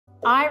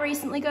I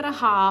recently got a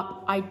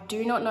harp. I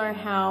do not know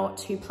how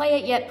to play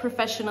it yet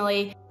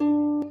professionally.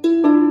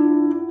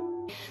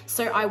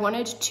 So I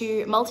wanted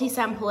to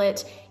multi-sample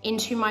it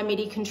into my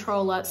MIDI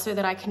controller so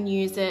that I can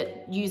use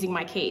it using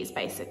my keys,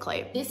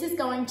 basically. This is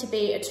going to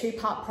be a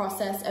two-part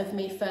process of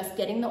me first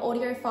getting the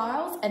audio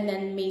files and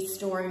then me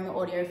storing the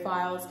audio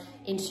files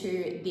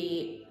into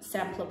the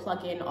sampler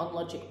plugin on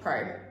Logic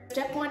Pro.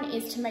 Step one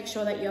is to make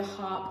sure that your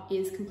harp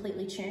is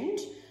completely tuned.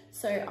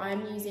 So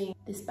I'm using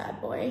this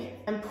bad boy.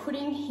 I'm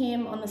putting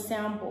him on the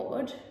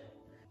soundboard.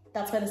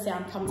 That's where the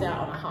sound comes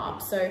out on a harp.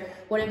 So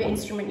whatever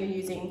instrument you're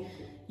using,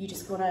 you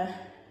just wanna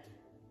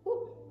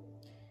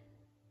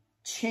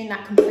tune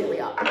that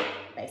completely up,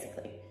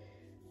 basically.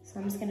 So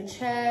I'm just gonna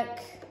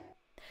check.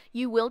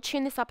 You will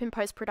tune this up in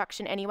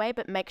post-production anyway,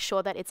 but make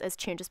sure that it's as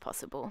tuned as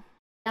possible.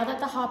 Now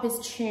that the harp is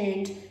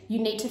tuned, you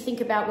need to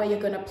think about where you're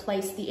gonna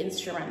place the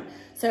instrument.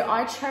 So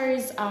I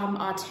chose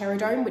our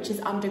Terradome, which is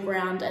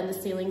underground and the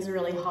ceilings are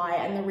really high.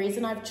 And the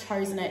reason I've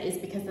chosen it is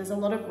because there's a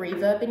lot of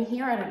reverb in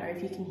here. I don't know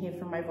if you can hear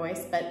from my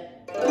voice,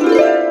 but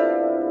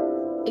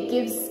it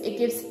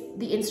gives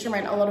the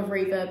instrument a lot of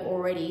reverb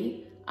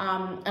already.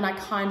 And I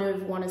kind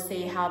of want to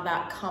see how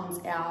that comes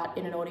out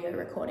in an audio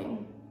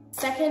recording.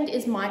 Second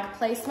is mic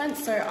placement.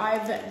 So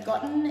I've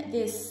gotten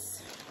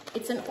this,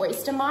 it's an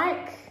Oyster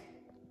mic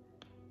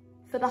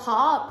for the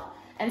harp.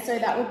 And so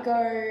that would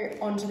go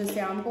onto the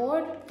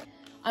soundboard.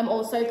 I'm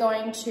also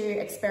going to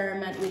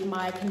experiment with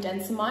my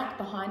condenser mic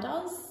behind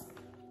us,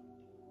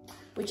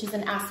 which is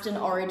an Aston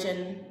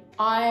Origin.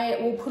 I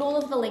will put all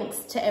of the links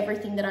to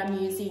everything that I'm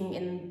using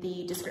in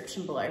the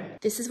description below.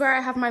 This is where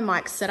I have my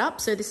mic set up.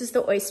 So this is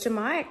the Oyster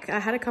mic. I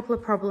had a couple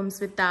of problems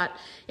with that.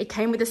 It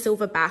came with a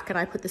silver back and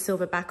I put the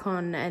silver back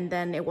on and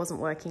then it wasn't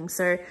working.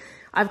 So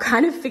I've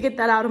kind of figured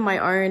that out on my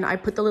own. I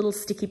put the little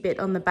sticky bit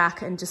on the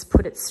back and just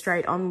put it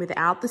straight on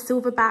without the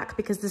silver back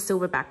because the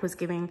silver back was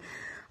giving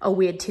a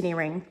weird tinny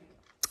ring.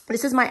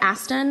 This is my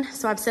Aston,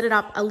 so I've set it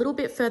up a little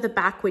bit further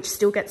back, which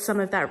still gets some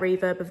of that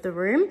reverb of the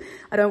room.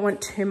 I don't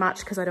want too much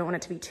because I don't want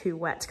it to be too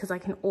wet because I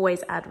can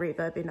always add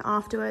reverb in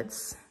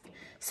afterwards.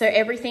 So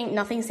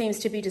nothing seems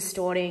to be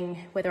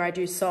distorting whether I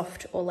do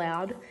soft or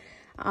loud.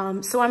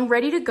 So I'm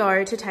ready to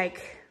go to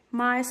take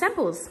my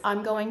samples.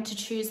 I'm going to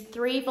choose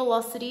 3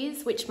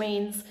 velocities, which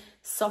means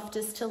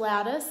softest to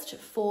loudest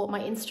for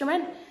my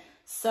instrument.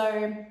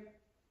 So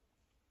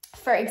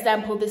for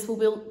example, this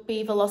will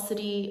be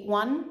velocity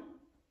 1,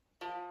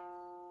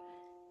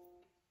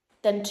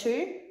 then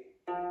 2,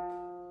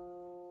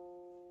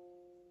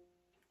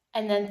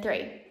 and then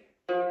 3.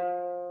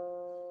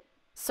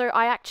 So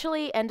I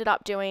actually ended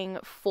up doing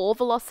 4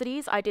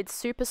 velocities. I did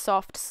super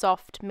soft,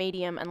 soft,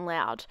 medium, and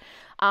loud.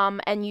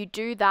 And you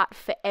do that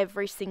for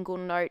every single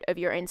note of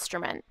your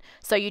instrument.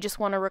 So you just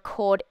want to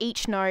record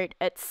each note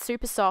at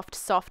super soft,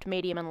 soft,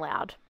 medium, and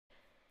loud.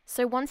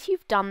 So once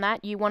you've done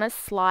that, you want to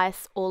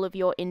slice all of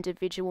your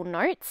individual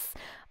notes,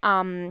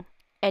 and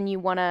you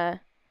want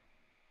to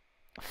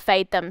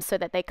fade them so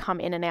that they come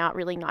in and out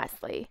really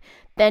nicely.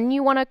 Then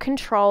you want to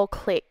control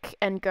click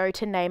and go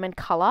to name and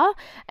color,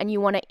 and you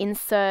want to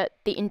insert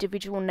the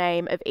individual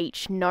name of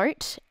each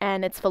note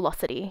and its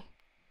velocity.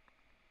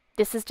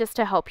 This is just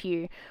to help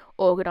you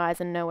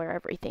organize and know where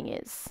everything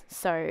is.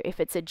 So if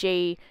it's a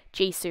G,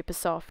 G super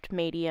soft,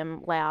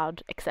 medium,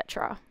 loud,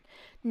 etc.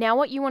 Now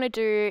what you want to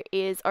do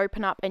is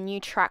open up a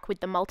new track with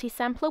the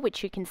multi-sampler,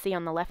 which you can see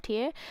on the left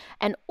here,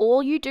 and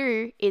all you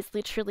do is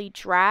literally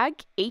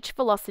drag each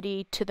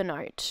velocity to the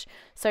note.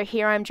 So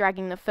here I'm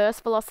dragging the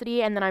first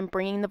velocity and then I'm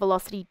bringing the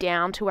velocity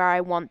down to where I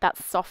want that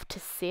soft to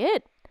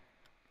sit.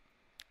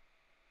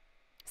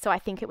 So I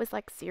think it was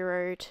like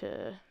 0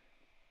 to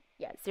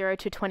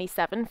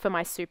 27 for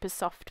my super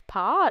soft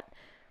part.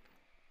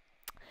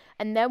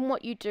 And then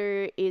what you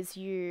do is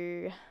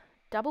you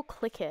double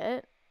click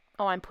it.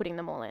 Oh, I'm putting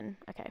them all in.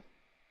 Okay.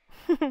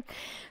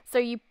 So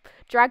you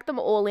drag them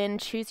all in,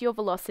 choose your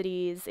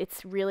velocities.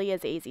 It's really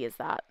as easy as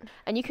that.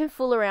 And you can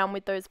fool around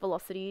with those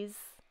velocities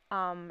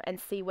and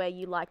see where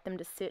you like them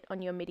to sit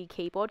on your MIDI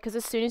keyboard, because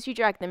as soon as you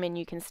drag them in,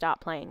 you can start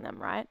playing them,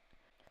 right?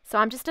 So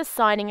I'm just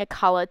assigning a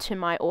color to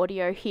my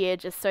audio here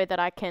just so that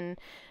I can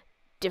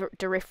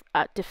differentiate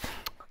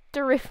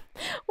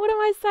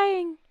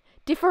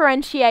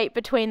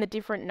between the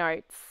different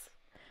notes.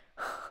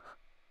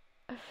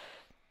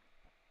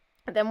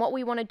 Then what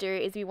we want to do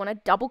is we want to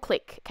double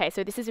click. Okay,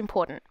 so this is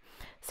important.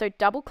 So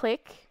double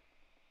click,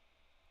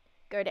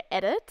 go to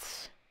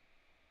edit,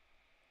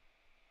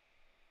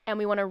 and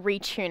we want to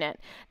retune it.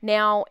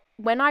 Now,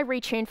 when I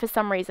retune for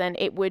some reason,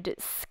 it would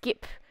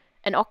skip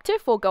an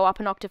octave or go up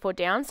an octave or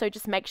down. So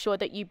just make sure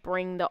that you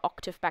bring the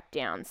octave back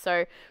down.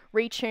 So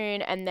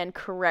retune and then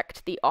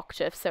correct the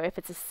octave. So if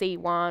it's a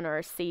C1 or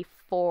a C4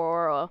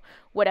 or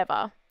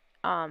whatever,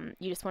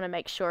 you just want to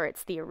make sure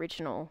it's the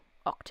original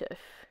octave.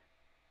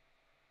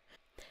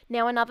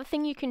 Now another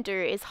thing you can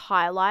do is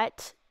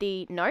highlight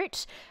the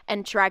note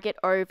and drag it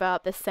over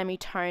the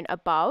semitone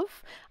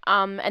above.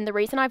 And the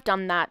reason I've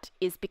done that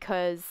is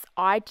because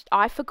I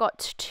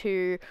forgot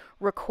to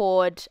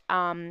record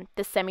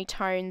the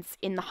semitones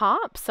in the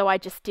harp. So I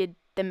just did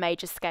the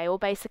major scale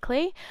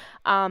basically.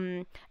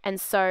 And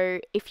so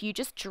if you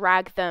just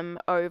drag them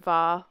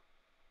over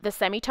the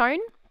semitone,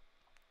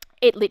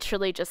 it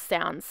literally just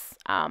sounds,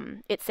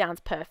 it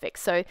sounds perfect.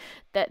 So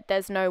that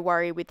there's no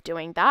worry with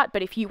doing that.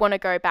 But if you want to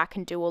go back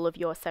and do all of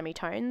your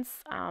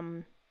semitones,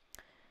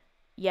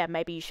 yeah,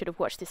 maybe you should have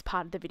watched this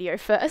part of the video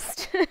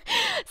first.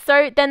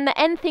 So then the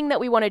end thing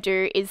that we want to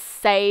do is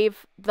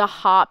save the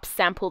harp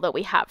sample that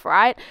we have,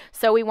 right?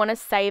 So we want to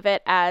save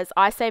it as,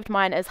 I saved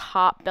mine as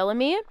Harp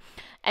Bellamere.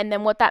 And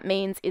then what that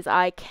means is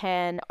I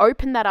can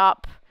open that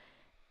up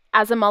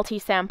as a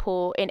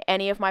multi-sample in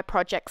any of my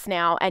projects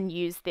now and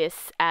use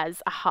this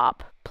as a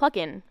harp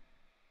plugin.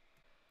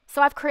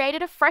 So I've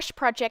created a fresh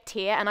project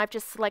here and I've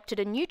just selected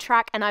a new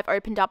track and I've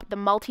opened up the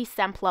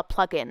multi-sampler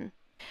plugin.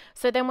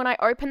 So then when I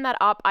open that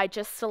up, I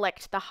just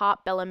select the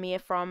Harp Bellamere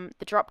from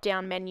the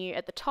drop-down menu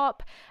at the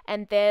top,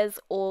 and there's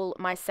all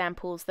my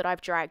samples that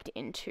I've dragged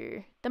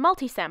into the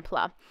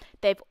multi-sampler.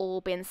 They've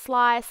all been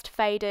sliced,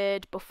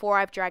 faded before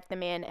I've dragged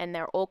them in, and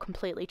they're all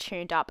completely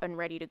tuned up and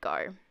ready to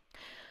go.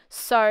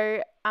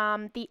 So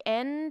the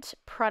end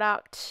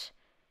product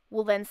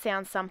will then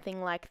sound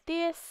something like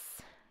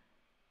this.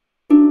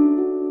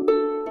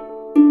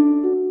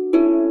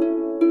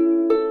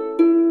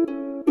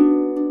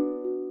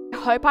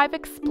 I hope I've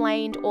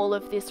explained all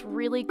of this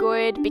really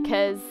good,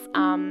 because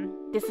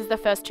this is the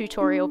first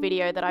tutorial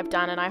video that I've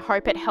done, and I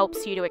hope it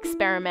helps you to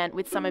experiment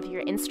with some of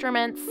your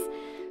instruments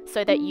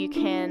so that you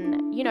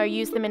can, you know,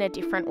 use them in a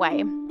different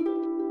way.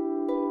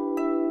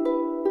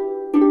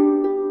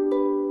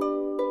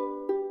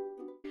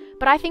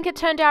 But I think it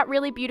turned out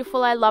really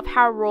beautiful. I love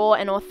how raw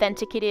and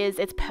authentic it is.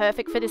 It's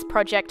perfect for this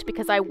project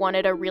because I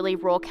wanted a really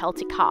raw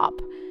Celtic harp.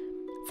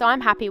 So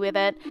I'm happy with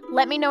it.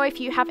 Let me know if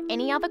you have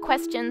any other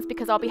questions,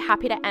 because I'll be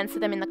happy to answer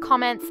them in the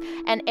comments,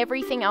 and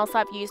everything else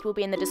I've used will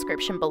be in the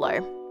description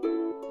below.